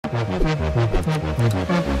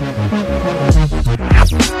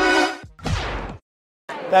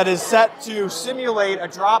that is set to simulate a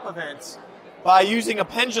drop event by using a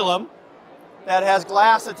pendulum that has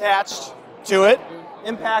glass attached to it,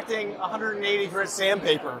 impacting 180 grit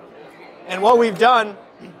sandpaper. And what we've done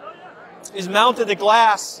is mounted the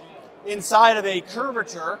glass inside of a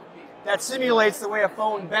curvature that simulates the way a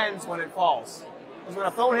phone bends when it falls. Because when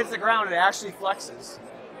a phone hits the ground, it actually flexes.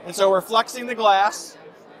 And so we're flexing the glass.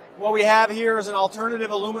 What we have here is an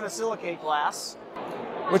alternative aluminosilicate glass,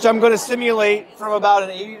 which I'm going to simulate from about an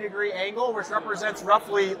 80-degree angle, which represents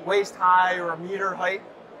roughly waist high or a meter height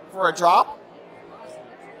for a drop.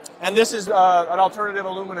 And this is an alternative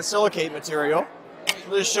aluminosilicate material.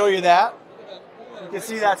 I'll just show you that. You can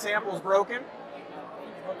see that sample is broken.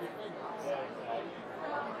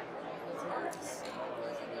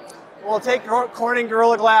 We'll take Corning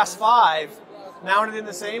Gorilla Glass 5, mount it in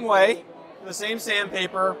the same way, the same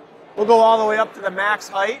sandpaper. We'll go all the way up to the max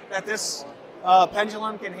height that this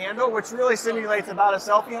pendulum can handle, which really simulates about a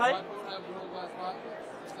selfie height.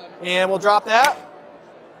 And we'll drop that.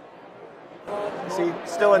 See,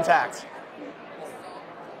 still intact.